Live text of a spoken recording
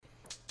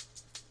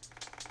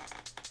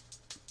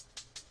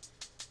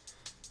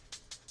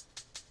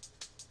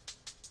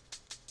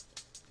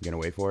You gonna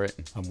wait for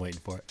it? I'm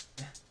waiting for it.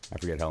 I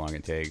forget how long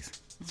it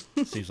takes.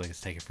 Seems like it's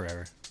taking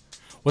forever.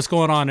 What's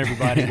going on,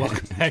 everybody?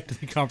 Welcome back to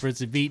the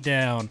Comprehensive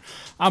Beatdown.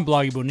 I'm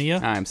Bloggy Bonilla.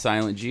 I'm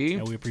Silent G.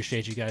 And we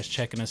appreciate you guys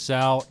checking us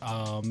out.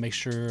 Make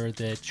sure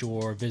that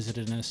you're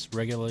visiting us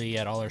regularly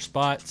at all our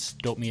spots.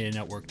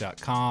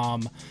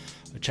 DopeMediaNetwork.com.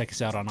 Check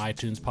us out on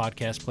iTunes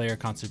Podcast Player,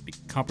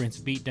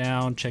 Comprehensive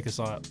Beatdown. Check us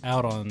out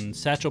on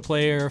Satchel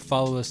Player.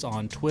 Follow us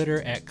on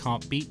Twitter at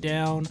Comp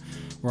Beatdown.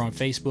 We're on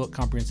Facebook,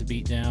 Comprehensive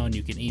Beatdown.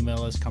 You can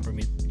email us,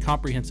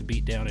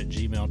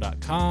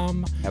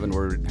 comprehensivebeatdown@gmail.com.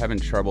 Having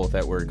trouble with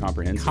that word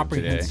comprehensive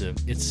today.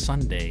 It's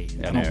Sunday.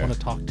 I don't want to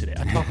talk today.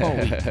 I talk all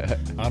week. I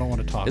don't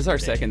want to talk This is our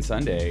today. second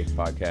Sunday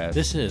podcast.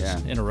 This is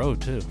in a row,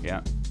 too.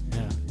 Yeah.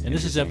 And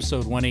this is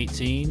episode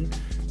 118.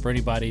 For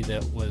anybody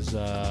that was,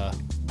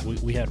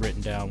 we had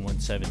written down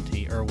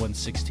 117 or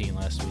 116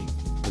 last week.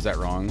 Was that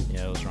wrong?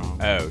 Yeah, it was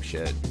wrong. Oh,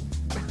 shit.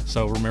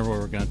 So remember we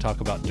were going to talk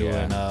about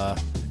doing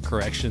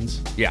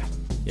corrections? Yeah.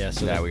 Yeah,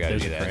 so we got to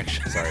do that.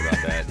 Correction. Sorry about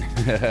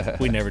that.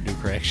 We never do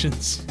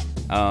corrections.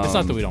 It's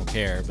not that we don't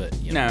care, but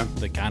we don't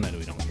care.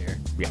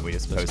 Yeah, we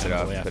just That's post it kinda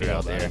up, the way I put it feel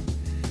out about there. it.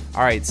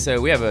 All right,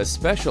 so we have a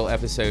special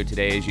episode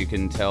today, as you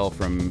can tell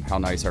from how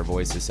nice our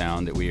voices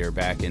sound, that we are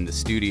back in the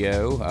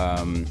studio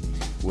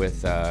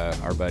with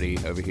our buddy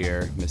over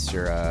here,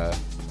 Mr.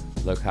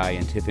 Lokai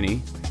and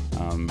Tiffany.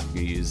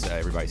 We use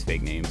everybody's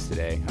fake names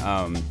today.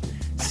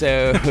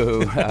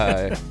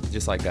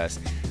 Just like us.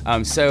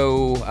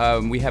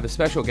 We have a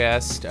special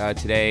guest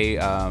today.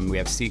 We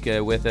have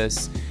Sika with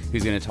us,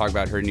 who's going to talk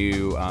about her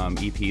new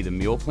EP, The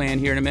Mule Plan,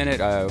 here in a minute.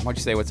 Why don't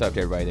you say what's up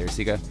to everybody there,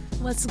 Sika?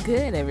 What's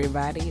good,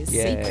 everybody? It's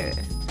Sika.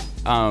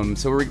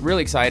 So we're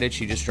really excited.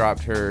 She just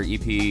dropped her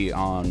EP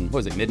on, what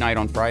was it, midnight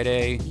on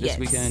Friday this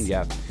weekend?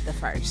 Yeah. The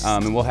first.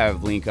 And we'll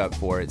have a link up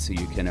for it so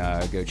you can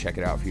go check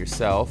it out for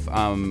yourself.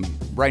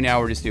 Right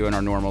now we're just doing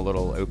our normal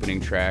little opening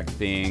track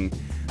thing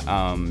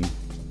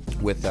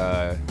with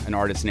an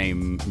artist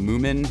named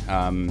Moomin.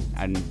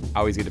 And I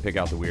always get to pick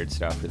out the weird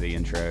stuff for the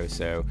intro.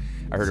 So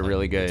I heard a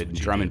really good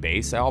drum and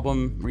bass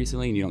album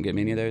recently, and you don't get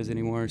many of those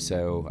anymore.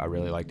 So I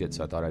really liked it,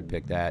 so I thought I'd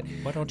pick that.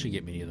 Why don't you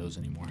get many of those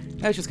anymore?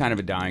 It's just kind of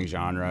a dying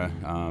genre.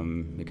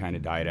 It kind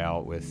of died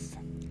out with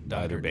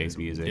other bass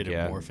music. Did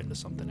it morph into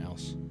something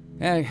else?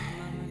 Yeah,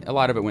 a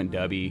lot of it went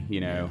dubby,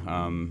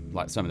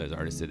 some of those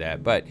artists did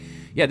that. But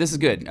yeah, this is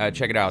good.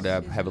 Check it out.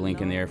 Have a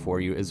link in there for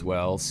you as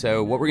well.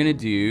 So what we're going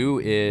to do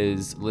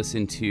is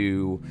listen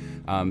to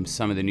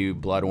some of the new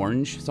Blood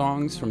Orange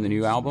songs from the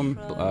new album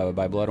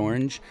by Blood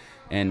Orange.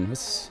 And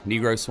what's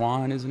Negro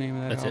Swan is the name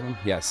of that album?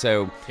 It. Yeah,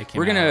 so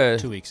we're going to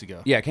 2 weeks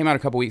ago. Yeah, it came out a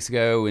couple weeks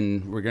ago,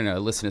 and we're going to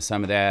listen to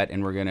some of that,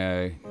 and we're going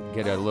to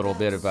get a little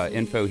bit of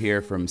info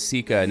here from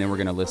Sika, and then we're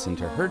going to listen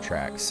to her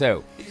track.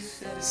 So,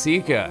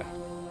 Sika,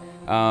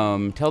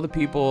 tell the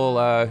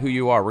people who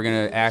you are. We're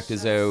going to act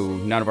as though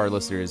none of our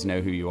listeners know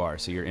who you are,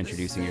 so you're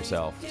introducing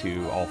yourself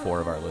to all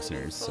 4 of our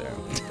listeners. So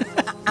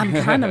I'm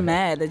kind of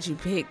mad that you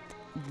picked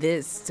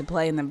this to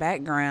play in the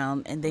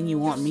background, and then you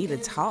want me to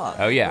talk.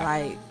 Oh, yeah.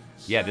 Like...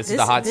 Yeah, this is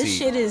the hot seat. This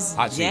shit is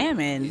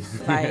jamming.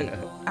 Like,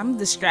 I'm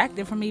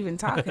distracted from even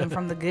talking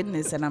from the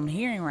goodness that I'm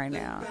hearing right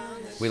now.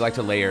 We like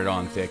to layer it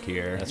on thick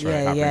here. That's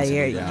right.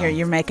 Yeah,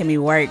 you're making me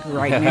work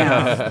right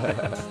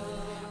now.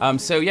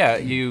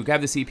 You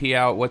have this EP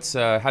out.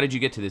 How did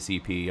you get to this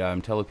EP?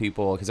 Tell the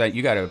people, because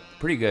you got a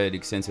pretty good,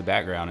 extensive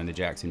background in the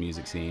Jackson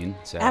music scene.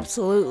 So.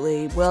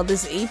 Absolutely. Well,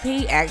 this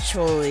EP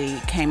actually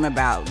came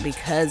about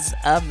because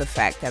of the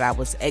fact that I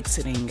was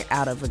exiting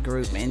out of a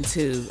group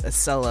into a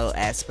solo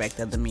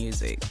aspect of the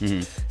music.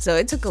 Mm-hmm. So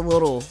it took a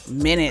little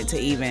minute to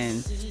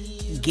even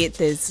get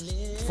this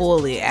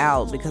fully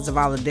out because of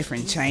all the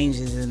different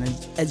changes and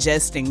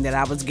adjusting that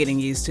I was getting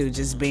used to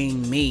just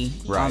being me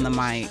on the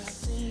mic.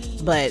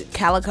 But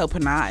Calico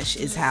Panache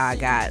is how I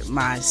got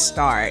my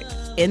start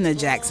in the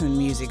Jackson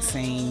music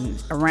scene.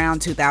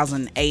 Around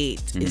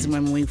 2008 is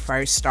when we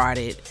first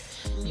started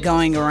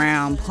going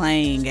around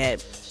playing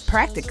at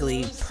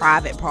practically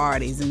private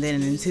parties. And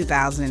then in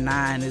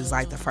 2009, it was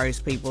like the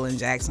first people in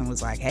Jackson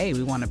was like, hey,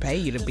 we want to pay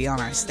you to be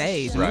on our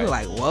stage. And we were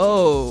like,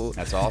 whoa.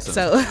 That's awesome.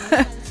 So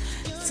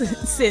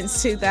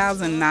since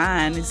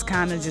 2009, it's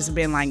kind of just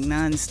been like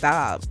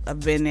nonstop.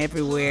 I've been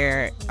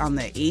everywhere on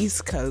the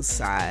East Coast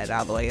side,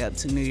 all the way up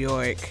to New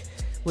York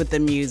with the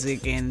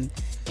music, and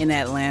in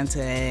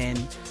Atlanta, and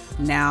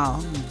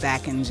now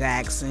back in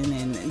Jackson.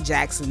 And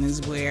Jackson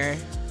is where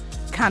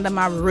kind of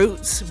my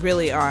roots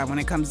really are when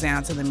it comes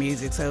down to the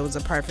music. So it was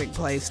a perfect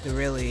place to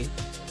really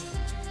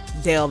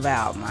delve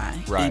out my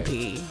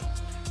EP.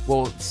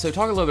 Well, so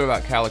talk a little bit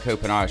about Calico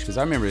Panache, because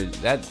I remember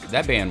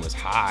that band was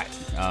hot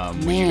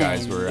when you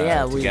guys were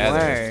together. We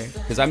were.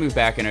 Because I moved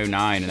back in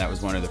 2009, and that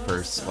was one of the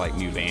first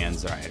new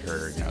bands that I had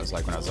heard. And I was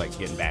when I was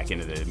getting back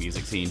into the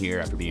music scene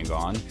here after being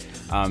gone.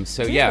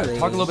 Yeah,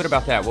 talk a little bit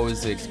about that. What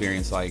was the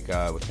experience like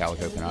with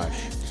Calico Panache?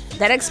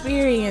 That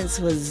experience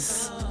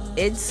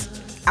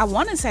I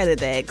want to say that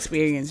the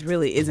experience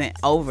really isn't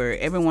over.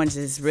 Everyone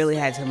just really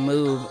had to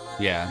move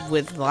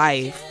with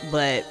life,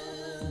 but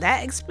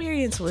that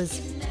experience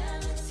was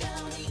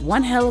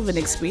one hell of an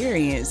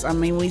experience. I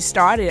mean, we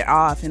started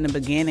off in the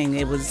beginning,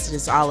 it was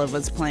just all of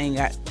us playing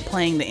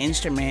the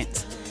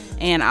instruments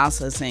and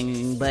also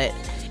singing, but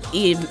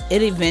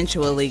it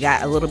eventually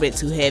got a little bit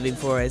too heavy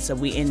for us, so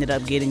we ended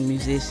up getting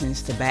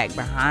musicians to back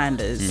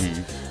behind us.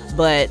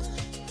 But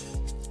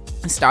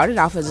it started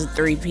off as a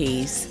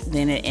 3-piece,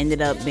 then it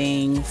ended up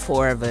being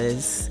 4 of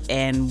us,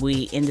 and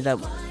we ended up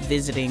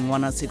visiting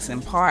 106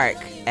 in Park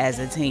as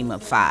a team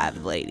of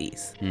 5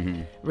 ladies.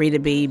 Rita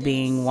B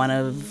being one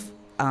of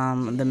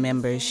the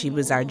members. She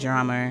was our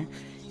drummer,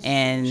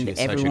 and She's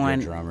everyone.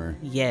 such a good drummer.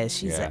 Yes,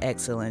 she's an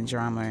excellent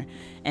drummer.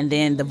 And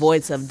then the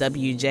voice of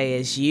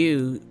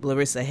WJSU,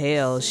 Larissa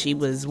Hale, she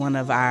was one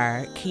of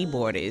our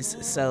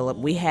keyboardists. So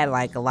we had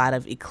like a lot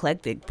of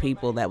eclectic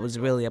people that was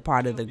really a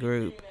part of the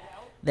group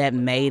that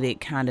made it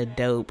kind of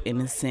dope in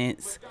the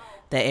sense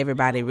that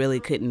everybody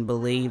really couldn't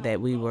believe that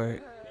we were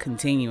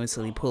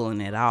continuously pulling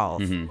it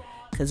off.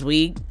 Because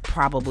we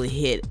probably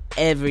hit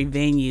every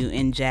venue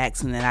in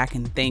Jackson that I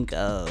can think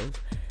of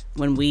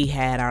when we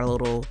had our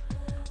little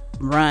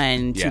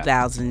run,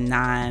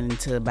 2009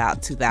 to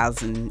about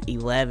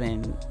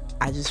 2011.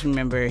 I just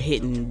remember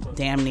hitting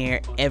damn near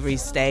every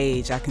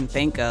stage I can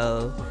think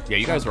of. Yeah,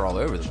 you guys were all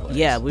over the place.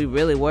 Yeah, we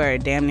really were.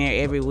 Damn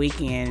near every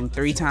weekend,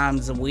 3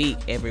 times a week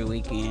every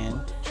weekend.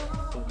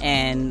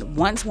 And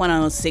once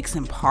 106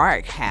 in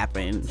Park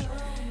happened,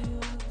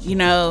 you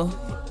know,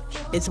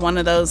 it's one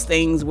of those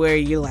things where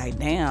you're like,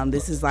 damn,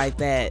 this is like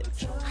that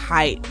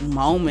height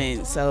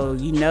moment. So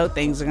you know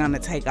things are going to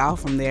take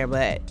off from there.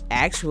 But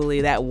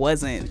actually, that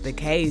wasn't the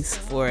case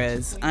for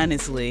us,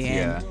 honestly.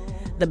 And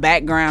the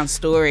background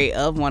story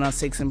of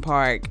 106 in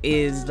Park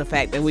is the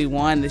fact that we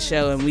won the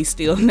show and we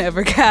still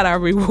never got our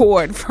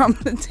reward from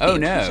the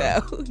TV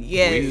show.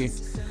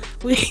 Yes.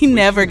 We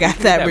never got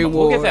that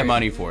reward. We'll get that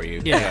money for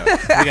you.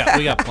 Yeah,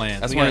 we got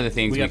plans. That's one of the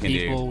things we can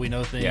people, do. We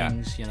know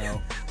things, you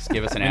know. Just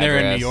give us an when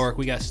address. they're in New York,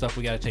 we got stuff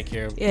we got to take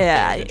care of.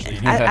 Yeah,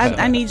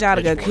 I need y'all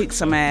to go kick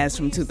some ass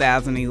from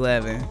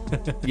 2011.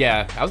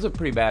 Yeah, I was a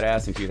pretty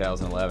badass in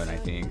 2011, I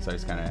think. So I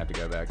just kind of have to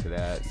go back to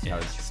that. I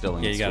was still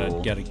in school.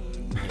 You gotta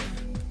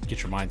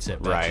get your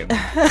mindset right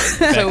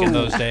back in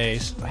those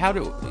days.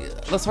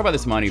 Let's talk about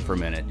this money for a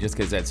minute, just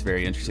because that's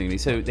very interesting to me.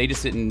 So they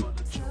just didn't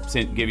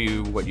give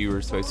you what you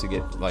were supposed to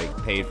get,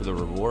 like paid for the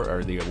reward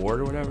or the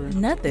award or whatever?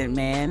 Nothing,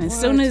 man. As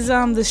soon as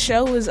the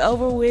show was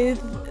over with,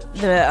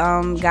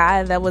 the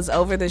guy that was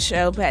over the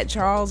show, Pat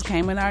Charles,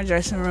 came in our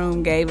dressing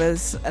room, gave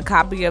us a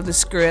copy of the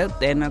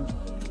script, and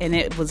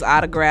it was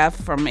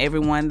autographed from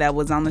everyone that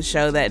was on the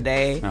show that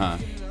day.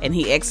 And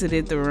he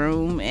exited the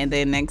room, and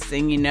then next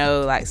thing you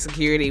know, like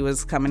security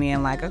was coming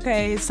in, like,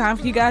 okay, it's time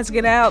for you guys to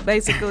get out,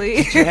 basically.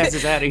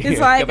 It's out of here. It's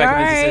like, all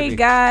right,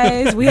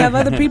 guys, we have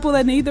other people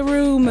that need the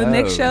room. The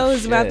next show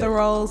is about to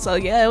roll. So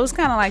yeah, it was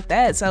kind of like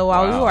that. So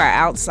while we were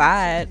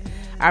outside,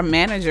 our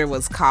manager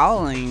was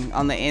calling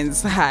on the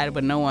inside,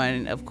 but no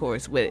one, of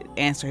course, would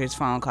answer his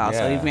phone call.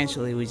 So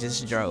eventually we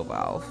just drove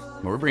off.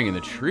 We're bringing the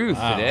truth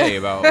today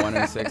about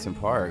 106 in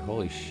Park.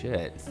 Holy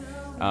shit.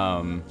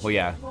 Well,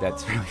 yeah,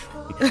 that's really funny.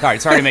 All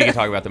right, sorry to make you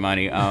talk about the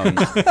money.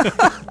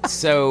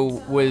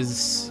 So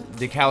was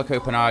the Calico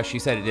Panache, you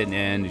said it didn't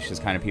end, it's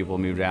just kind of people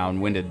moved down.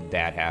 When did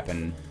that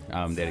happen,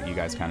 that you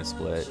guys kind of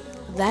split?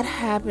 That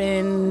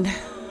happened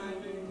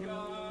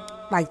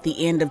like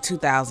the end of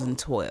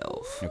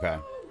 2012. Okay.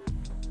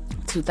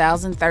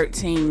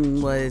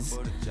 2013 was...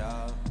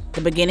 The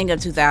beginning of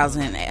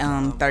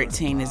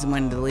 2013 is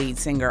when the lead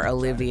singer,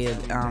 Olivia,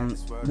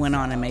 went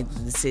on and made the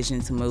decision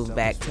to move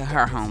back to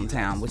her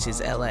hometown, which is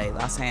LA,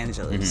 Los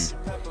Angeles.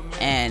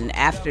 And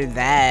after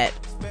that,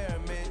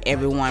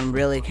 everyone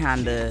really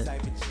kind of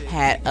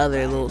had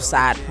other little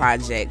side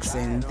projects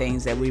and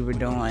things that we were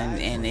doing,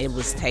 and it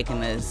was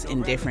taking us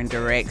in different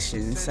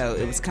directions. So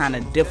it was kind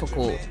of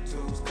difficult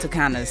to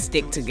kind of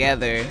stick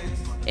together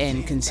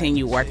and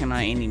continue working on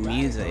any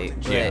music.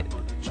 But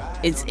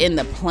it's in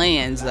the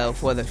plans, though,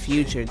 for the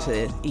future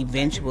to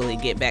eventually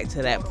get back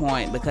to that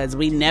point, because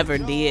we never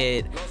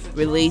did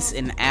release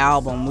an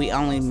album. We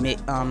only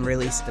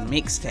released the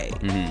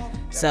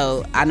mixtape.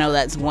 So I know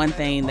that's one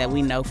thing that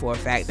we know for a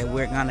fact that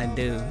we're going to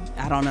do.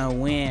 I don't know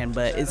when,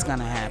 but it's going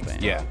to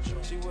happen. Yeah.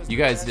 You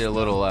guys did a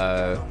little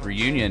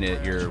reunion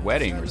at your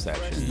wedding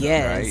reception.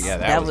 Yes. Right? Yeah,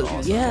 that was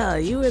awesome. Yeah,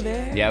 you were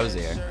there. Yeah, I was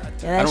there.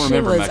 Yeah, I don't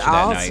remember much of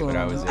that night, but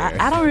I was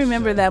there. I don't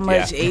remember that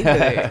much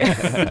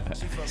either.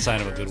 Sign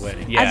of a good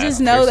wedding. Yeah, I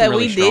just know that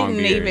really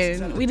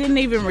we didn't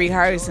even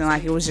rehearse, and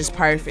like it was just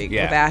perfect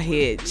without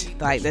hitch.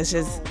 Like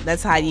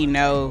that's how you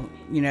know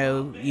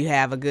you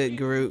have a good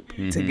group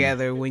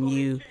together, when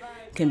you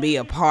can be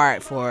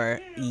apart for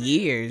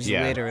years,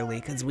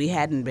 literally, because we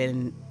hadn't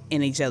been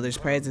in each other's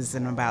presence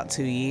in about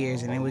 2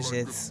 years, and it was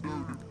just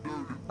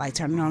like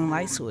turning on a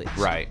light switch.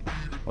 Right.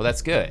 Well,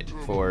 that's good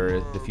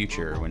for the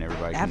future when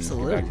everybody can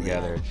Absolutely. get back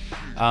together.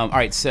 All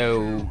right,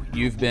 so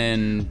you've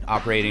been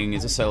operating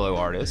as a solo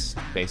artist,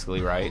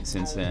 basically, right,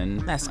 since then?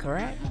 That's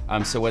correct.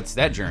 So what's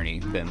that journey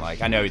been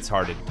like? I know it's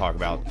hard to talk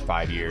about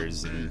 5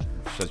 years in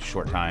such a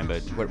short time,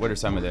 but what are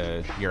some of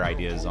your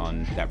ideas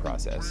on that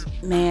process?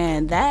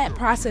 Man, that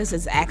process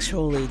is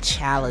actually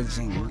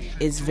challenging.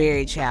 It's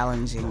very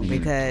challenging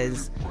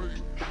because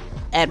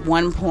at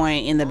one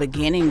point in the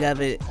beginning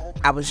of it,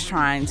 I was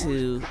trying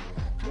to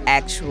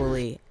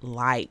actually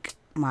like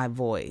my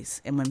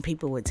voice, and when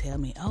people would tell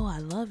me, "Oh, I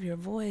love your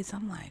voice,"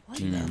 I'm like, "What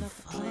the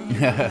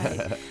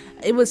fuck?" Like,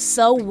 it was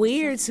so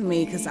weird to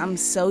me because I'm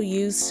so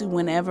used to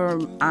whenever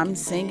I'm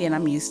singing,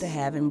 I'm used to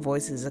having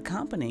voices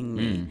accompanying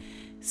me.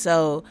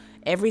 So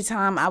every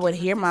time I would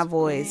hear my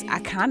voice, I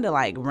kind of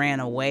like ran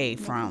away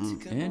from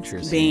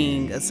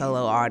being a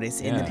solo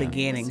artist in the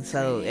beginning.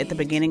 So at the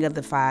beginning of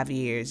the 5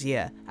 years,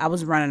 I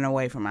was running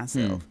away from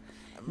myself.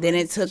 Then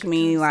it took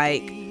me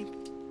like,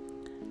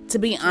 to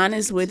be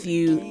honest with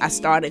you, I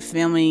started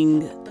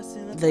filming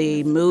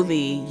the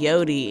movie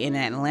Yodi in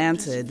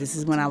Atlanta. This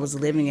is when I was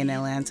living in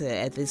Atlanta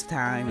at this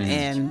time.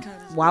 And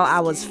while I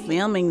was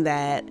filming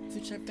that,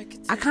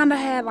 I kind of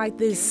had like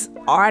this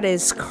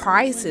artist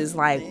crisis.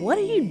 Like, what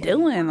are you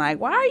doing? Like,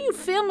 why are you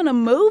filming a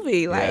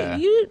movie?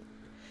 Like,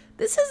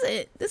 this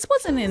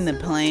wasn't in the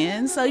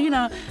plan. So,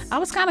 I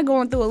was kind of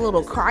going through a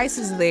little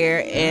crisis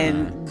there.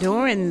 And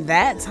during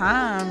that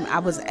time, I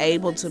was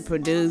able to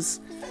produce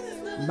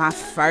my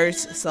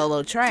first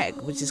solo track,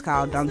 which is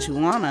called Don't You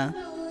Wanna,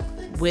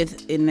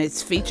 and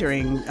it's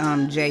featuring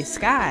J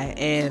Sky.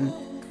 And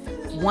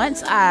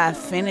once I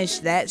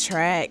finished that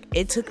track,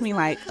 it took me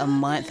like a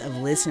month of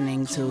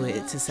listening to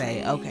it to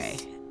say, okay,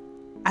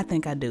 I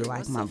think I do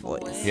like my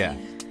voice. Yeah.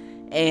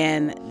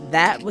 And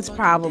that was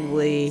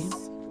probably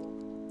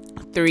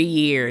 3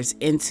 years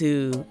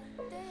into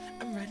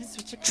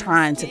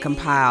trying to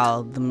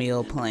compile the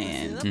meal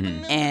plan.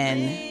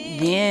 And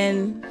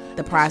then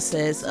the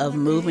process of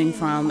moving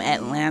from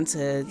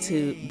Atlanta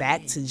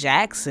back to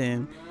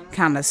Jackson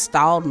kind of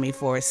stalled me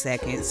for a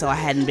second, so I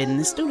hadn't been in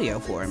the studio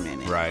for a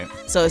minute. Right.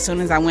 So as soon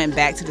as I went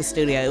back to the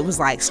studio, it was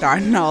like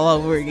starting all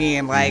over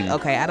again. Like,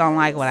 okay, I don't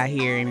like what I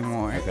hear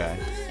anymore. Okay.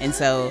 And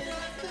so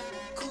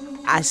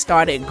I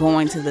started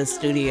going to the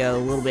studio a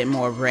little bit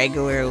more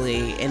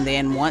regularly, and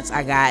then once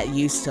I got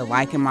used to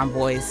liking my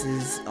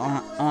voices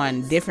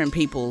on different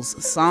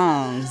people's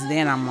songs,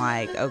 then I'm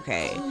like,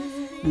 okay.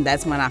 And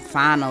that's when I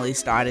finally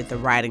started the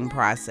writing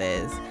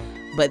process.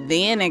 But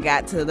then it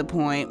got to the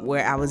point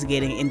where I was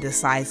getting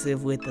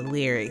indecisive with the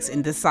lyrics,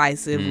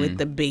 indecisive with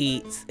the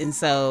beats. And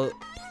so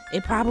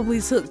it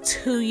probably took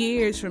 2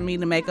 years for me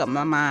to make up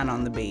my mind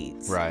on the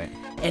beats. Right.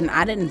 And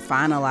I didn't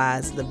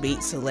finalize the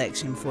beat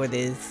selection for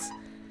this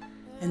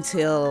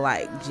until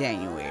like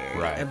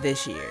January of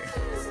this year.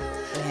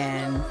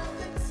 And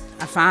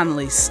I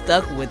finally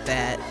stuck with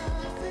that.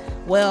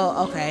 Well,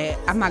 okay,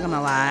 I'm not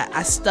gonna lie.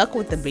 I stuck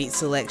with the beat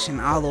selection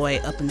all the way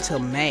up until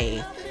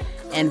May.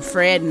 And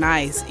Fred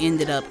Nice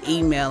ended up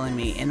emailing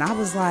me, and I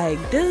was like,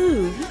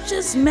 dude, you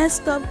just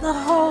messed up the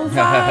whole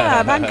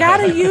vibe. I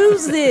gotta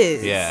use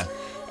this. Yeah.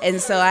 And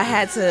so I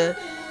had to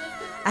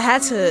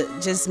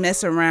just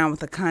mess around with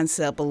the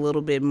concept a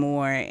little bit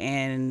more,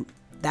 and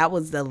that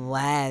was the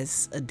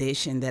last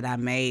addition that I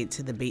made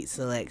to the beat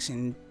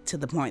selection, to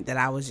the point that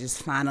I was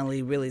just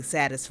finally really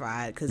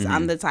satisfied, because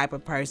I'm the type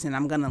of person,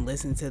 I'm going to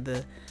listen to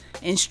the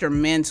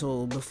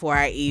instrumental before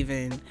I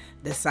even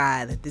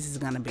decide that this is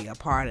going to be a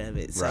part of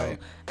it. So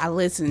I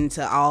listened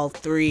to all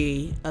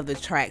 3 of the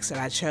tracks that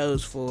I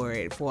chose for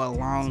it for a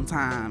long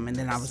time, and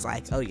then I was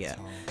like, oh yeah,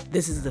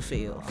 this is the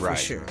feel for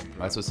sure.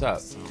 That's what's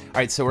up. All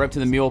right, so we're up to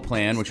the meal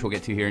plan, which we'll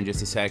get to here in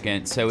just a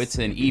second. So it's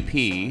an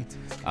EP.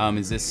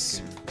 Is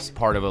this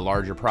part of a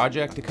larger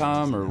project to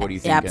come, or what do you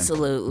think?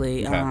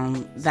 Absolutely.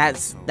 Okay.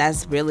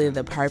 That's really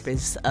the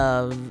purpose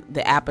of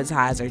the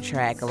appetizer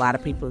track. A lot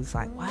of people is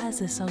like, why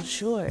is it so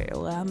short?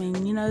 Well, I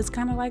mean, it's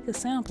kind of like a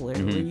sampler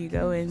where you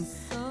go and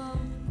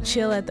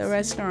chill at the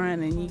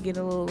restaurant and you get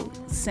a little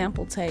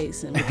sample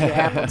taste and with your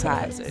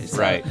appetizers.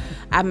 So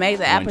I made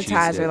the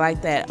appetizer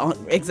like that.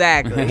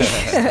 Exactly.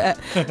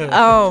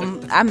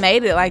 I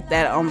made it like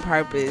that on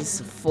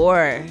purpose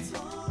for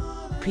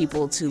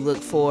people to look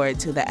forward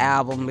to the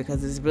album,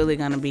 because it's really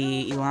going to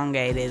be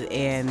elongated,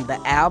 and the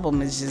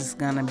album is just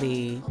going to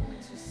be,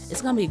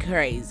 it's going to be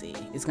crazy.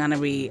 It's going to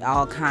be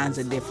all kinds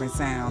of different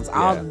sounds,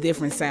 all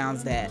different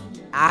sounds that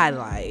I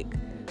like.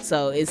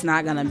 So it's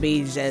not going to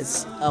be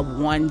just a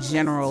one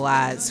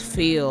generalized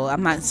feel.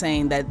 I'm not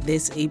saying that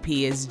this EP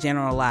is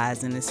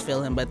generalized in its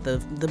feeling, but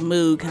the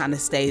mood kind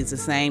of stays the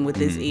same with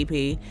this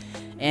EP,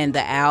 and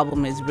the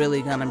album is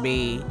really going to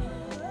be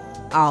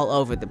all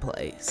over the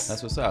place.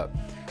 That's what's up.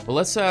 Well,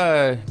 let's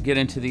get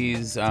into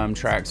these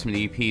tracks from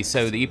the EP.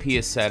 So the EP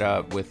is set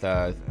up with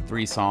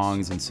 3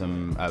 songs and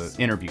some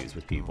interviews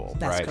with people.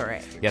 That's right?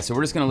 correct. Yeah, so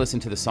we're just going to listen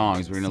to the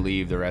songs. We're going to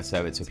leave the rest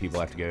of it so people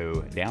have to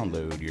go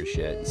download your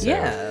shit. So,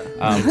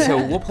 Yeah. So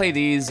we'll play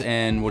these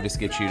and we'll just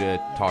get you to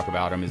talk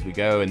about them as we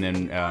go. And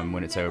then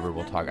when it's over,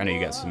 we'll talk. I know you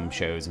got some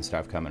shows and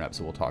stuff coming up,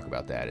 so we'll talk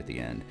about that at the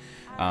end.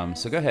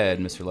 So go ahead,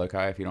 Mr.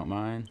 Loci, if you don't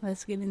mind.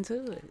 Let's get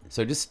into it.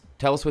 So just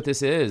tell us what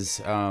this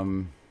is.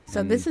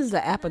 So this is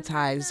the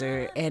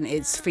appetizer, and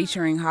it's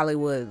featuring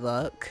Hollywood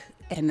Luck,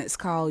 and it's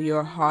called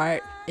Your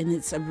Heart, and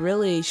it's a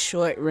really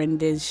short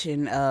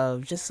rendition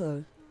of just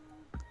a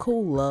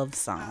cool love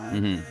song.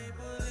 Mm-hmm.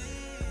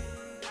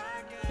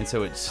 And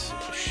so it's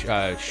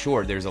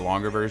short. There's a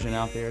longer version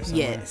out there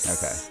somewhere?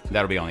 Yes. Okay.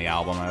 That'll be on the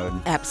album, I would?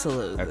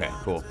 Absolutely. Okay,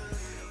 cool.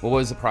 What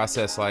was the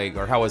process like,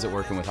 or how was it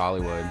working with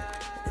Hollywood?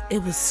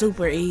 It was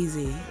super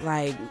easy.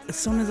 Like, as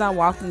soon as I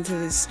walked into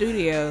the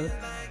studio,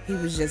 he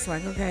was just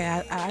like, okay,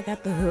 I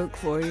got the hook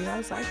for you. I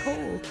was like,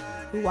 cool.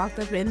 We walked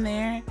up in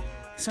there.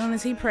 As soon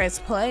as he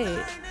pressed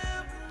play,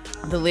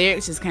 the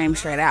lyrics just came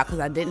straight out because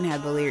I didn't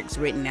have the lyrics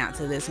written out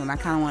to this one. I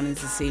kind of wanted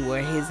to see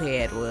where his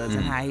head was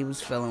and how he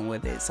was feeling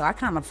with it. So I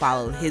kind of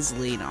followed his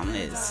lead on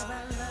this.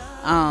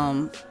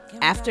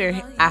 After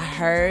I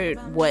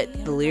heard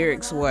what the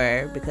lyrics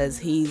were, because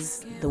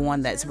he's the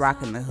one that's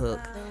rocking the hook,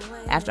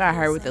 after I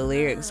heard what the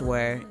lyrics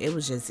were, it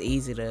was just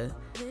easy to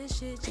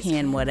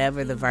pen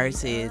whatever the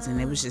verse is,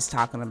 and it was just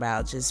talking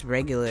about just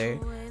regular,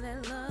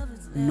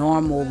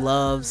 normal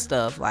love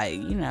stuff. Like,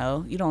 you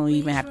know, you don't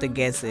even have to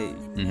guess it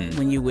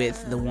when you're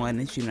with the one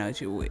that you know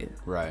that you're with.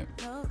 Right.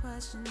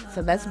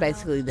 So that's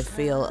basically the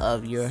feel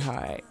of Your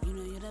Heart.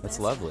 That's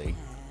lovely.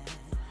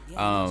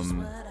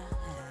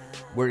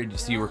 Where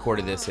did you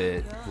recorded this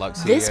at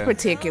Luxia? This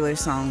particular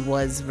song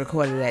was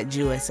recorded at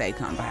USA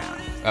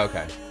Compound.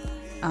 Okay.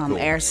 Cool.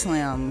 Air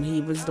Slim,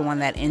 he was the one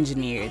that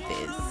engineered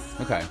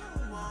this. Okay.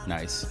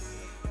 Nice.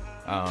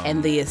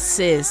 And the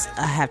assist,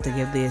 I have to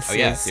give the assist. Oh,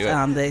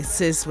 yeah, do it. The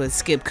assist was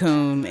Skip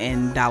Coon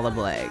and Dollar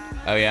Black.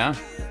 Oh, yeah?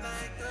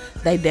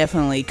 They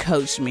definitely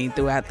coached me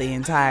throughout the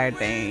entire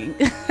thing.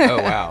 Oh,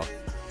 wow.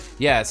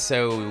 Yeah,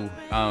 so in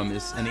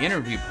the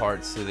interview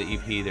parts of the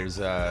EP, there's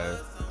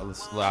a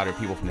lot of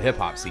people from the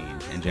hip-hop scene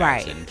in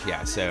Jackson. Right.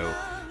 Yeah, so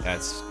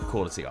that's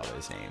cool to see all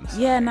those names.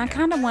 Yeah, and I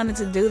kind of wanted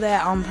to do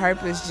that on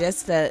purpose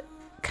just to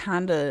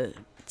kind of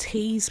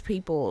tease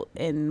people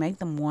and make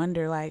them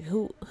wonder, like,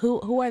 who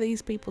are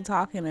these people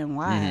talking and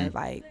why?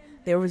 Like,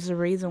 there was a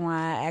reason why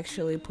I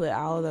actually put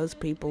all of those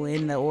people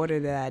in the order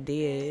that I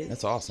did.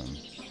 That's awesome.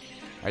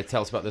 All right,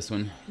 tell us about this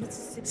one.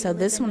 So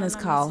this one is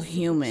called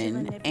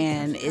Human,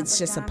 and it's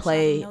just a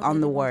play on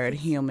the word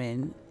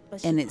human,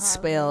 and it's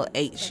spelled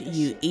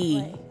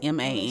Hueman,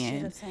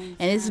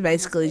 and it's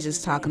basically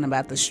just talking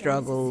about the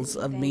struggles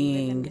of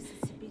being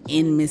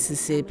in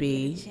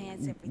Mississippi,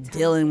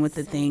 dealing with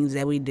the things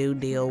that we do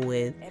deal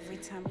with.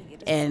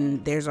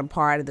 And there's a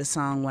part of the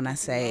song when I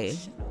say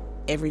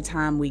every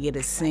time we get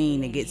a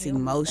scene, it gets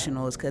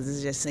emotional. It's because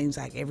it just seems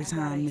like every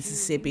time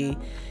Mississippi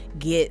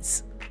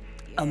gets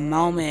a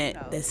moment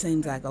that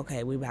seems like,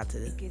 okay, we about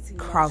to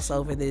cross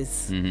over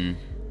this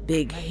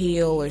big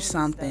hill or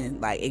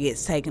something, like it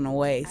gets taken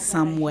away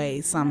some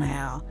way,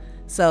 somehow.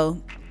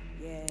 So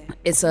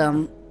it's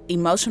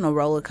emotional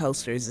roller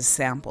coaster is a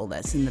sample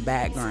that's in the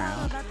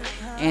background.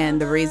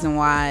 And the reason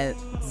why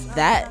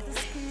that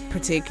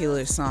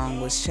particular song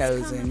was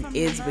chosen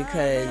is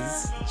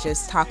because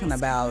just talking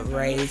about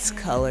race,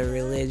 color,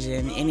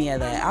 religion, any of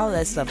that, all of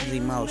that stuff is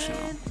emotional.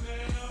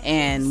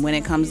 And when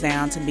it comes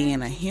down to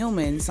being a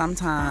human,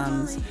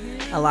 sometimes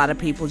a lot of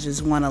people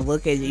just want to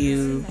look at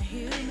you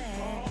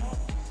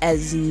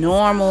as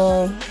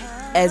normal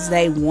as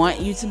they want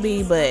you to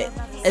be, but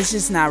it's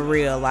just not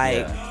real.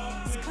 Like,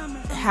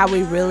 how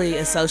we really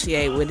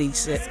associate with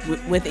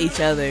each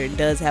other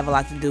does have a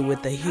lot to do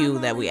with the hue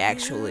that we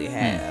actually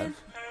have.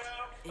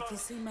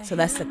 So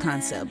that's the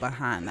concept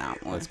behind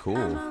that one. That's cool.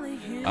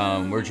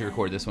 Where'd you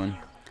record this one?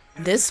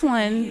 This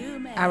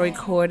one I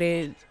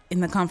recorded in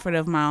the comfort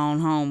of my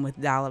own home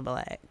with Dollar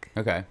Black.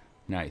 Okay,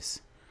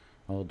 nice.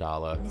 Oh,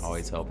 Dollar,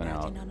 always helping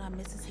out.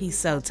 He's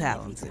so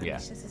talented. Yeah,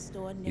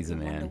 he's a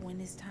man.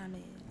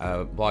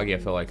 Bloggy, I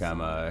feel like I'm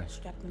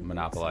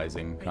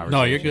monopolizing conversation.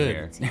 No, you're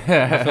good.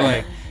 Here. I feel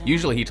like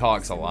usually he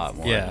talks a lot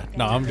more. yeah.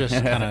 No, I'm just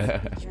kind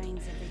of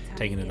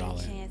taking it all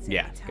in.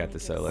 Yeah, got the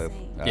solo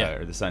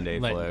or the Sunday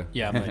flow.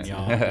 Yeah, I'm letting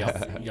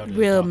y'all do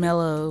Real it.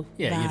 mellow,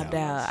 Yeah, vibed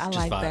out. I just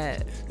like vibe.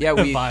 that. Yeah,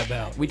 we Vibe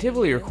out. we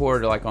typically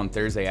record like on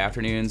Thursday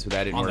afternoons, but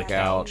that didn't On the work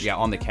out. couch. Yeah,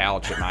 on the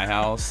couch at my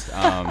house.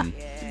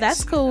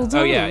 That's cool too.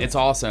 Oh yeah, it's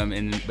awesome.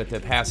 But the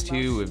past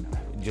two,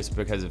 just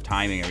because of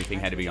timing, everything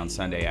had to be on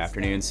Sunday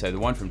afternoons. So the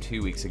one from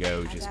 2 weeks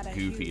ago was just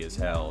goofy as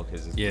hell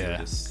because we were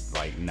just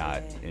like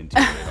not into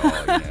it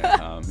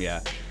at all. You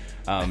know?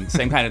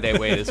 Same kind of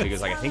way this week.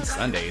 Is like I think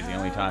Sunday is the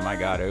only time I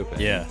got open.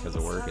 Yeah. Because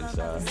of work and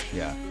stuff.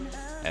 Yeah,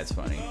 that's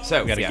funny.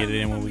 So We got to get it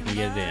in when we can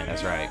get it in.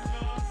 That's right.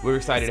 We're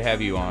excited to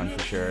have you on for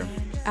sure.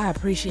 I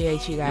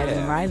appreciate you guys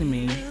inviting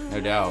me. No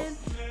doubt.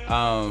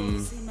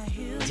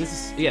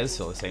 This is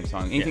still the same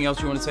song. Anything else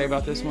you want to say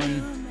about this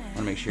one? I want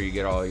to make sure you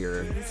get all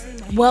your...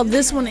 Well,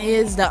 this one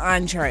is the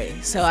entree.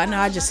 So I know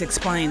I just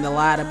explained a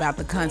lot about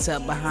the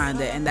concept behind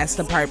it, and that's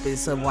the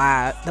purpose of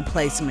why the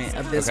placement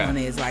of this one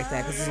is like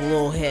that, because it's a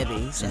little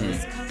heavy. So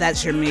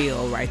that's your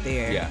meal right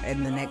there. Yeah.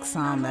 And the next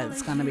song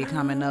that's going to be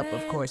coming up,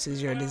 of course,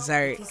 is your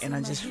dessert. And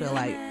I just feel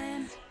like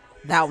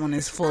that one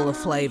is full of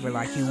flavor,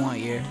 like you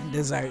want your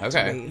dessert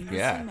to be.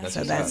 Yeah. That's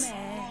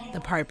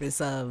the purpose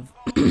of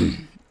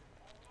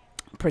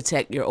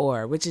Protect Your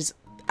Aura, which is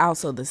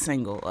also the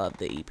single of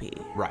the EP.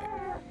 Right.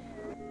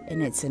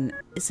 And it's an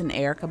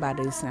Erykah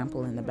Badu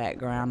sample in the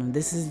background, and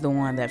this is the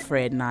one that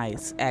Fred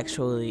Nice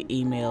actually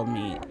emailed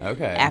me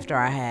after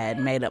I had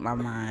made up my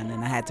mind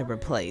and I had to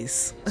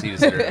replace. So you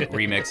just did a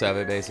remix of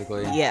it,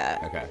 basically? Yeah.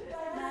 Okay.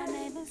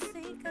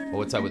 Well,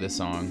 what's up with this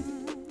song?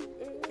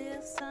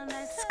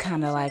 It's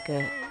kind of like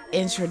a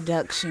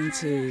introduction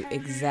to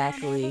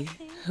exactly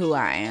who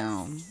I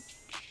am,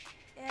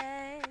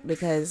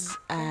 because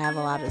I have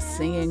a lot of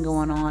singing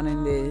going on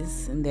in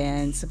this, and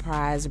then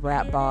surprise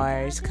rap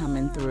bars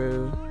coming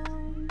through.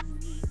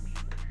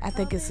 I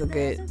think it's a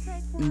good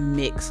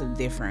mix of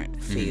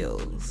different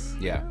feels.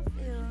 Yeah.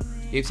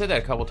 You've said that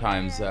a couple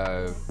times,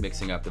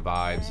 mixing up the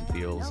vibes and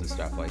feels and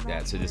stuff like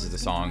that. So this is a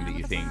song that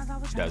you think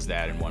does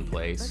that in one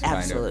place?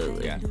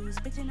 Absolutely. Kind of?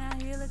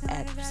 Yeah.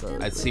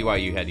 Absolutely. I see why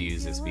you had to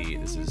use this beat.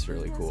 This is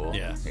really cool.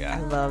 Yeah. I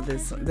love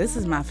this. This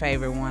is my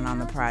favorite one on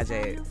the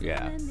project.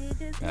 Yeah.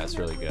 That's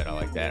really good. I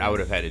like that. I would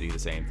have had to do the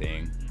same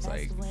thing. It's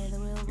like,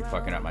 you're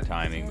fucking up my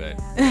timing, but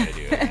I gotta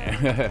do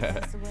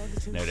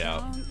it. No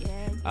doubt.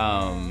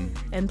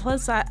 And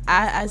plus,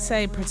 I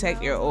say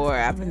Protect Your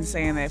Aura. I've been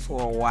saying that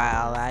for a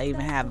while. I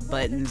even have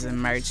buttons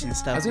and merch and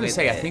stuff. I was gonna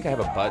say, I think I have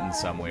a button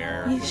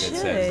somewhere that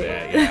says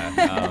that. Yeah.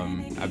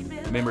 I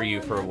remember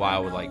you for a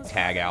while would like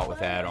tag out with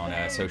that on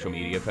social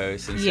media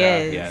posts and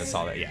stuff. Yeah, I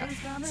saw that. Yeah.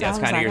 So Yeah, it's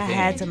kind of your I thing.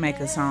 had to make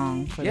a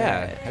song for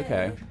that.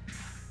 Okay.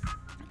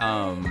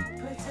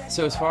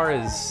 So as far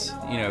as,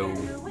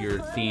 your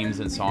themes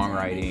and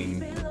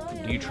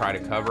songwriting, do you try to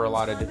cover a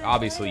lot of,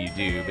 obviously you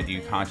do, but do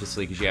you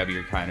consciously, because you have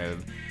your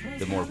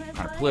the more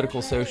kind of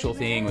political social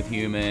thing with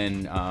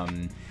Human,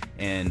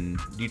 and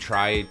do you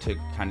try to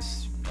kind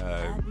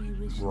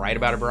of write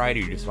about a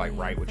variety, or you just like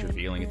write what you're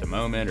feeling at the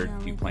moment, or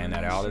do you plan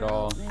that out at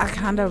all? I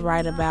kind of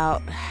write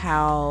about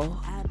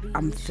how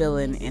I'm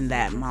feeling in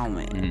that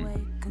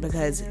moment.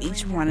 Because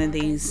each one of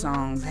these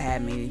songs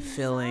had me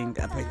feeling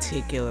a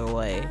particular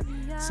way.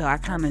 So I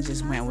kind of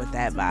just went with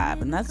that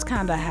vibe. And that's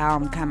kind of how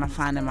I'm kind of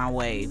finding my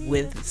way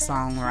with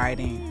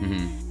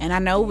songwriting. And I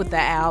know with the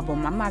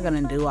album, I'm not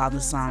going to do all the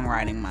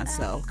songwriting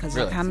myself. Because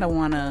I kind of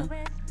want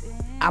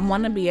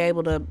to be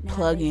able to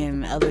plug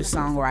in other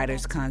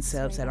songwriters'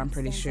 concepts that I'm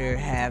pretty sure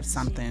have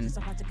something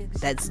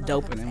that's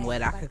doper than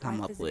what I could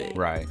come up with.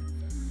 Right.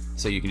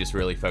 So you can just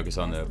really focus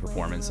on the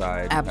performance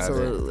side.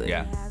 Absolutely.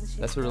 Yeah.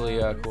 That's a really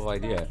cool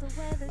idea.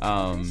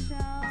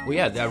 Well,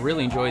 yeah, I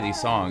really enjoy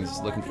these songs.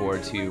 Looking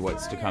forward to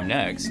what's to come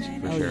next,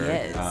 for sure.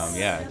 Yes.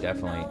 Yeah,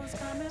 definitely.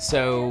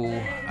 So,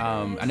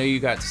 I know you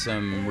got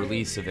some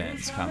release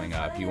events coming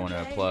up. You want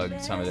to plug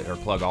some of it, or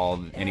plug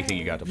anything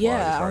you got to plug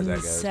as far as that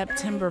on goes?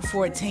 September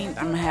 14th,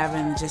 I'm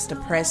having just a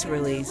press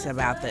release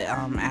about the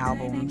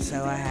album.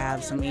 So I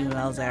have some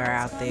emails that are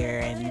out there,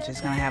 and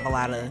just gonna have a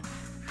lot of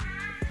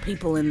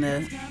people in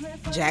the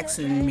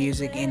Jackson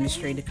music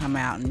industry to come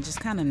out and just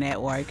kind of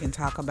network and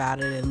talk about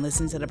it and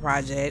listen to the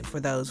project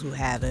for those who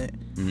haven't.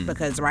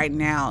 Because right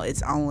now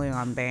it's only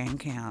on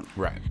Bandcamp.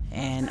 Right.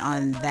 And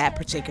on that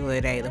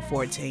particular day, the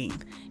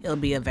 14th, it'll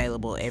be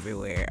available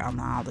everywhere on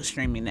all the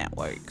streaming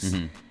networks.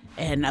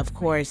 And of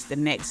course, the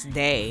next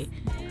day,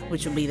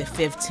 which will be the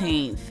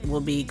 15th, will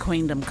be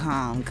Queendom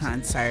Come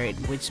concert,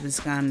 which was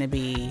going to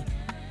be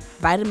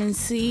Vitamin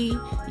C,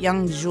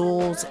 Young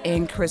Jules,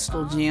 and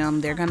Crystal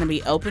Gem. They're going to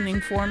be opening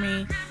for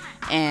me,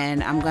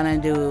 and I'm going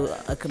to do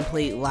a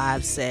complete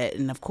live set.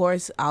 And of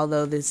course,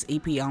 although this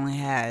EP only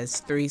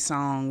has 3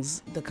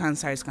 songs, the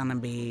concert's going to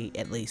be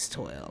at least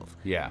 12.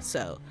 Yeah.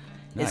 So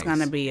Nice. it's going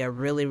to be a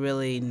really,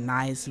 really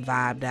nice,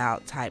 vibed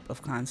out type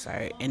of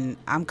concert. And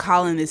I'm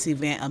calling this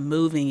event a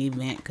moving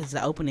event because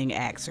the opening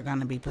acts are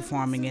going to be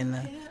performing in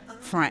the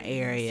front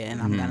area,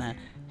 and I'm going to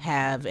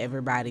have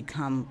everybody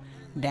come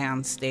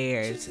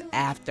downstairs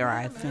after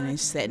I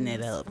finish setting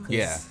it up. I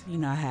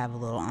have a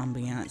little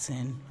ambiance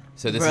and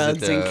So this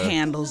rugs is at the and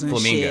candles and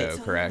Flamingo,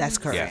 shit. correct? That's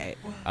correct.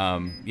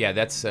 Yeah,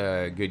 that's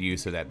a good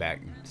use of that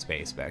back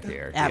space back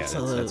there.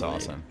 Absolutely. Yeah, that's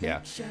awesome.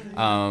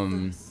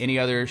 Yeah. Any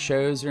other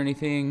shows or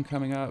anything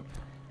coming up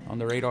on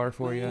the radar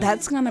for you?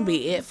 That's going to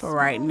be it for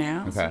right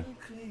now. Okay.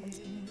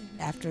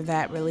 After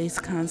that release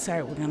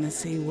concert, we're going to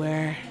see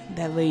where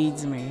that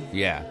leads me.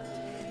 Yeah.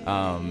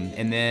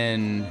 And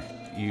then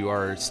you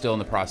are still in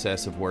the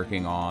process of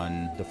working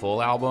on the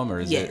full album, or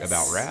is it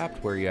about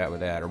wrapped? Where are you at with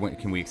that? Or when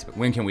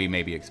can we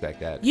maybe expect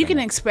that? You can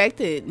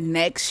expect it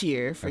next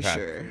year for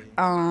sure.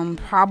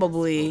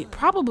 Probably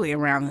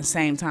around the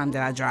same time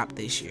that I dropped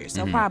this year.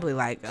 So probably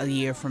like a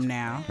year from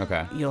now.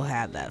 Okay. You'll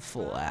have that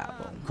full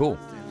album. Cool.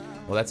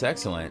 Well, that's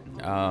excellent.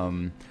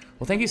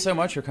 Well, thank you so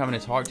much for coming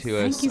to talk to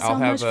us. Thank you so I'll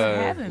have much for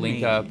having link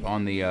me. up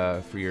on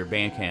the for your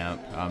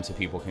Bandcamp so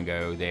people can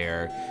go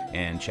there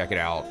and check it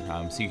out.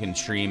 So you can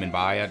stream and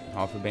buy it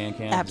off of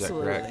Bandcamp.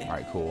 Absolutely. Is that correct? All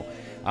right,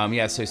 cool.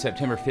 Yeah, so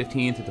September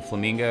 15th at the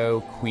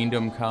Flamingo,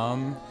 Queendom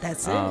Come.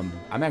 That's it.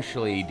 I'm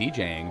actually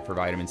DJing for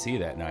Vitamin C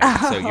that night.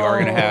 So you are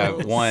going to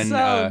have one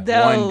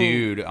dope.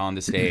 dude on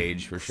the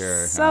stage for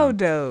sure. So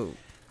dope.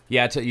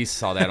 Yeah, you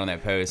saw that on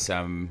that post.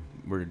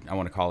 I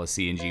want to call a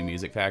C&G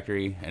Music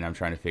Factory, and I'm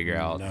trying to figure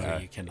out. No,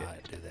 you cannot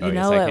do that. You yes,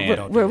 know I what?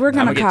 can. We're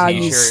gonna I'm gonna call get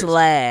you t-shirts.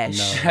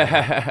 Slash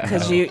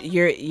because No.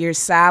 you're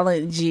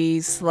Silent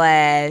G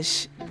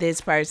slash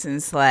this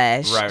person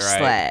slash Right.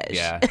 slash.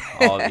 Yeah.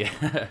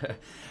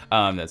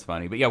 That's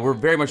funny. But yeah, we're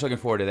very much looking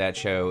forward to that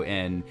show.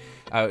 And,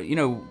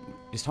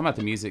 just talking about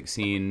the music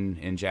scene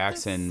in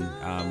Jackson, we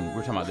were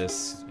talking about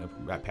this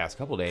that past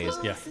couple days.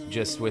 Yeah.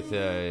 Just with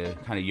the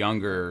kind of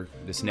younger,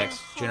 this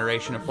next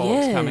generation of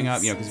folks coming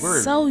up, because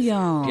we're so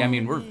young. Yeah, I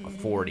mean, we're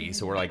 40,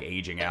 so we're like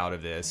aging out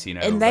of this,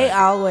 And they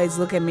always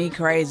look at me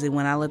crazy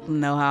when I let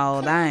them know how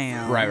old I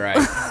am. Right.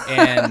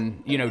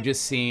 And,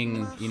 just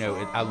seeing,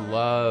 I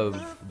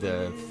love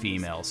the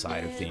female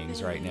side of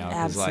things right now.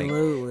 'Cause,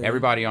 Absolutely. like,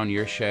 everybody on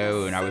your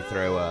show, and I would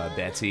throw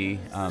Betsy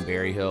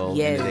Berryhill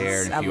into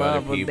there and a I few love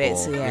other what people.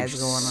 Betsy has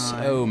There's going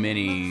on. so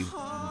many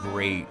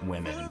great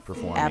women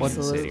performing Absolutely.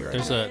 in the city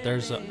right now.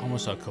 There's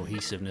almost a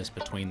cohesiveness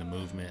between the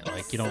movement.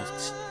 Like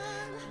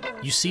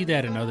you see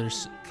that in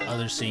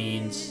other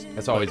scenes.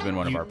 That's always been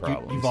one of our You-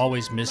 problems. You've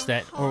always missed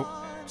that, or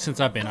since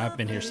I've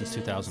been here since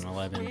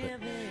 2011, but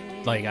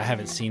like I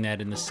haven't seen that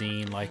in the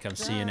scene like I'm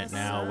seeing it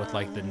now with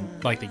like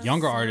the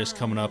younger artists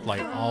coming up,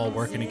 like all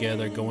working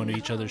together, going to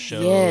each other's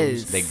shows.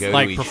 Yes. They go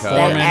like to each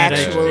performing They at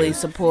actually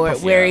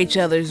support, wear each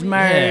other's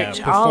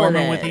merch, all of performing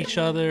that. with each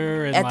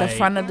other and at the like,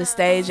 front of the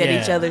stage at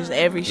each Yeah. other's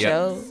every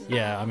show.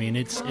 Yeah, I mean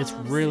it's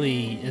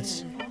really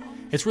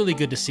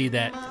good to see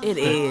that It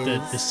is.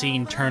 the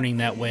scene turning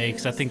that way,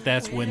 because I think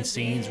that's when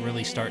scenes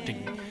really start to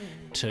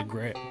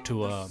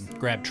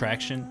grab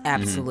traction.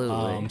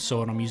 Absolutely.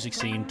 So in a music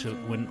scene,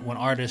 when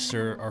artists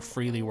are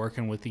freely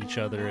working with each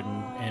other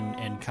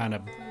and kind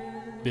of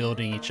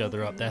building each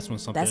other up, that's when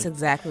something That's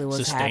exactly what's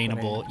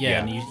sustainable. happening. Yeah,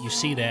 and you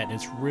see that, and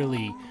it's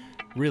really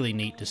really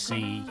neat to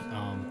see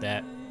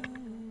that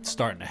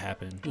starting to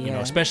happen. Yeah.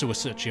 Especially with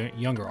such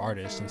younger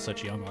artists and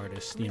such young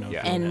artists. Yeah. doing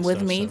And that with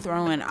stuff, me so.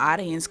 throwing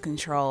audience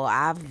control,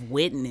 I've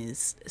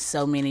witnessed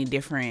so many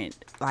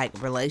different like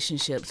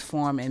relationships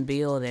form and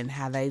build, and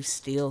how they've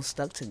still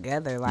stuck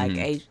together. Like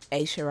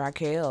Aisha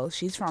Raquel,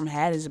 she's from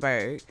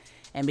Hattiesburg,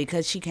 and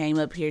because she came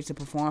up here to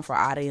perform for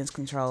audience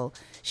control,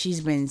 she's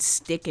been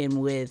sticking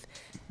with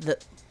the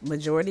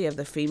majority of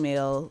the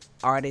female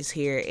artists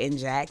here in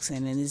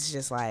Jackson, and it's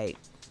just like,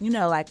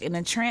 like in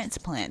a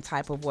transplant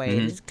type of way.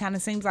 It kind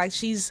of seems like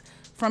she's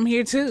from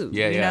here too.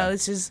 Yeah.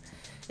 It's just,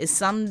 it's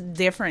some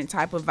different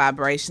type of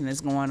vibration that's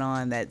going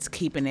on that's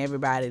keeping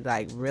everybody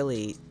like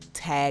really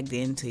tagged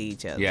into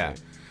each other. Yeah.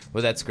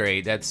 Well, that's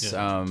great. That's,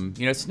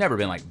 it's never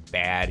been like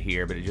bad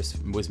here, but it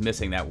just was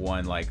missing that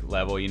one like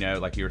level,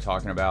 like you were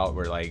talking about,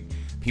 where like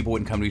people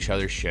wouldn't come to each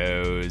other's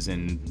shows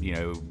and,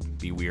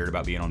 be weird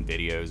about being on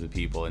videos with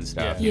people and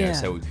stuff. Yeah.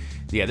 So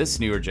yeah,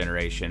 this newer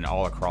generation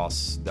all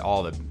across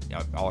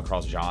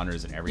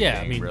genres and everything,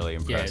 Yeah, I mean, really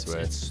impressed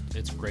with.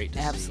 It's great to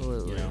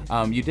Absolutely.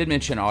 see. You did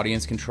mention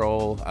audience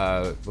control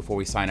before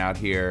we sign out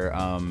here.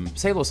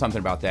 Say a little something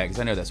about that,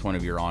 because I know that's one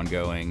of your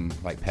ongoing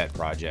like pet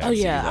projects. Oh that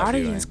you yeah, love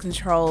Audience doing.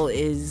 Control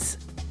is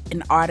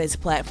an artist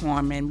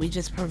platform, and we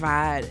just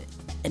provide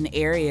an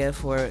area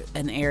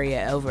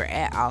over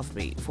at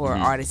Offbeat for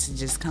artists to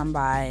just come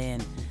by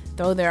and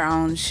throw their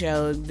own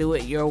show, do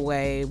it your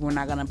way. We're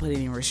not gonna put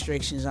any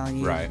restrictions on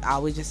you. Right.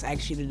 All we just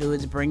ask you to do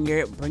is bring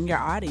your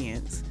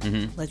audience.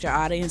 Let your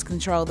audience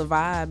control the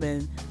vibe,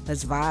 and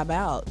let's vibe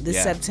out. This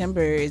Yeah.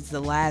 September is the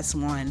last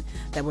one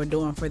that we're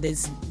doing for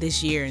this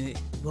year, and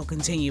we'll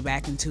continue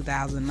back in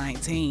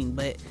 2019.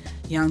 But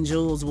Young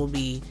Jules will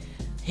be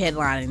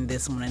headlining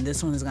this one, and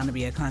this one is going to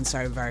be a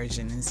concert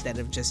version instead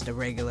of just a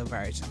regular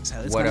version, so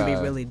it's going to be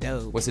really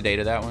dope. What's the date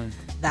of that one?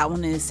 That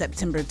one is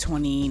September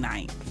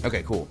 29th.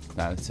 Okay, cool.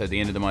 So the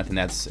end of the month, and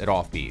that's at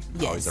Offbeat.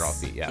 Yes. Always at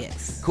Offbeat, yeah.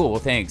 Yes. Cool, well,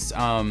 thanks.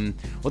 Well,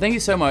 thank you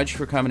so much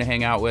for coming to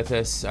hang out with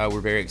us.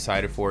 We're very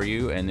excited for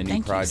you and the new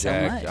Thank you so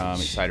project. much.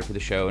 Excited for the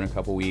show in a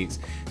couple weeks.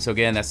 So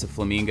again, that's the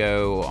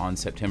Flamingo on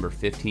September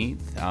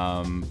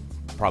 15th.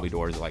 Probably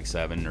doors at like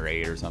 7 or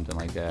 8 or something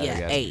like that. Yeah, I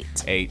guess. 8.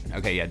 8.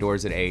 Okay, yeah,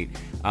 doors at 8.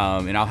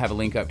 And I'll have a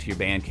link up to your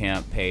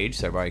Bandcamp page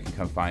so everybody can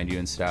come find you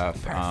and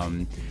stuff.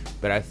 Perfect.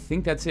 But I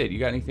think that's it. You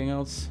got anything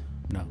else?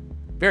 No.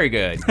 Very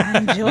good. I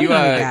enjoy you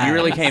guys. you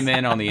really came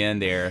in on the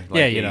end there. Like,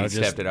 Yeah, you just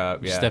stepped it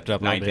up. Yeah, stepped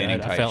up a little ninth bit. inning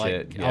I type felt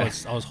shit. like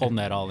Yeah. I was holding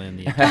that all in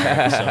the entire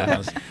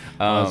episode.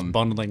 I was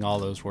bundling all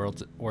those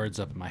words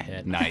up in my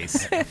head.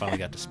 Nice. I finally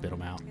got to spit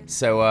them out.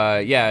 So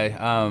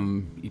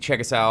you check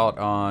us out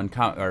on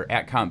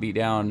at Comp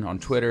Beatdown on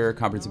Twitter,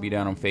 Comprehensive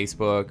Beatdown on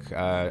Facebook,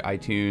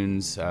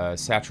 iTunes,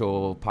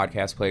 Satchel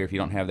podcast player. If you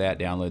don't have that,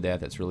 download that.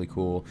 That's really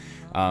cool.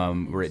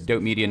 We're at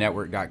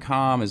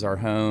dopemedianetwork.com is our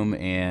home,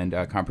 and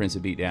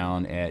Comprehensive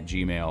Beatdown at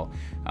gmail.com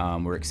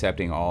Gmail. We're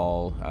accepting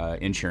all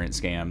insurance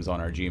scams on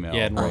our Gmail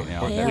Yeah, right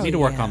now. hell we need to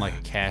work yeah. on like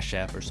a Cash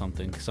App or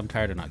something because I'm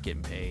tired of not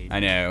getting paid. I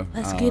know.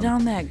 Let's get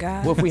on that,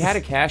 guys. Well, if we had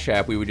a Cash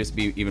App, we would just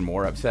be even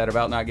more upset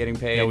about not getting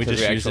paid. Yeah, we 'cause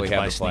just use actually it to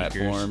have buy the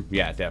platform. sneakers.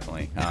 Yeah,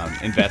 definitely.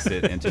 Invest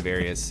it into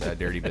various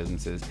dirty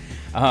businesses.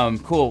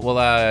 Cool.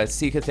 Well,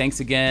 Sika, thanks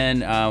again.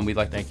 We'd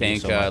like to Thank you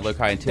thank so much.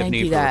 Lokai and Tiffany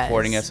you, for guys.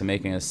 recording us and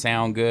making us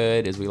sound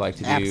good, as we like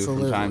to do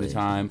Absolutely. from time to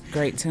time.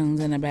 Great tunes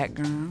in the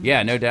background.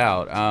 Yeah, no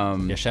doubt.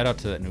 Yeah, shout out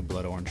to that new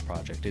Blood Orange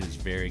project. It is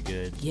very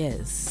good.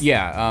 Yes.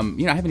 Yeah,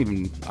 I haven't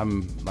even.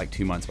 I'm like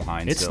 2 months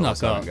behind. It still, snuck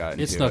so I up. haven't gotten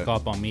It to snuck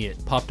up on me.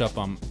 It popped up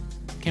on.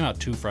 Came out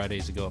 2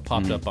 Fridays ago. It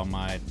popped up on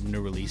my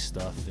new release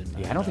stuff. And,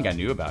 Yeah, I don't think I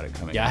knew about it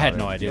coming. Yeah, I out. had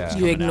no idea it was You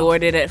coming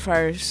ignored it at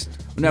first.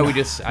 No, we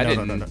just. I No,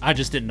 didn't. no. I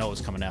just didn't know it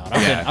was coming out.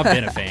 Yeah. I've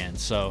been a fan,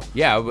 so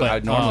Yeah, but, I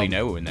normally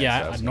know when that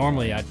yeah, stuff's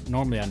normally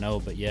coming I know,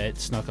 but yeah, it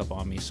snuck up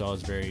on me, so I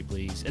was very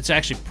pleased. It's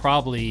actually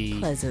probably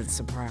Pleasant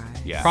surprise.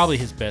 Yeah. probably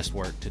his best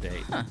work to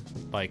date,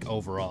 like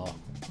overall.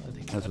 I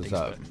think That's it's what's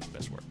up. his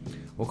best work.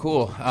 Well,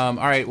 cool. All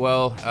right.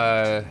 Well,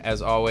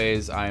 as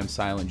always, I am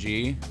Silent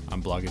G,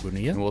 I'm Bloggy and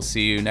Bonilla. we'll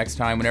see you next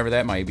time, whenever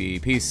that might be.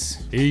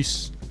 Peace.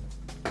 Peace.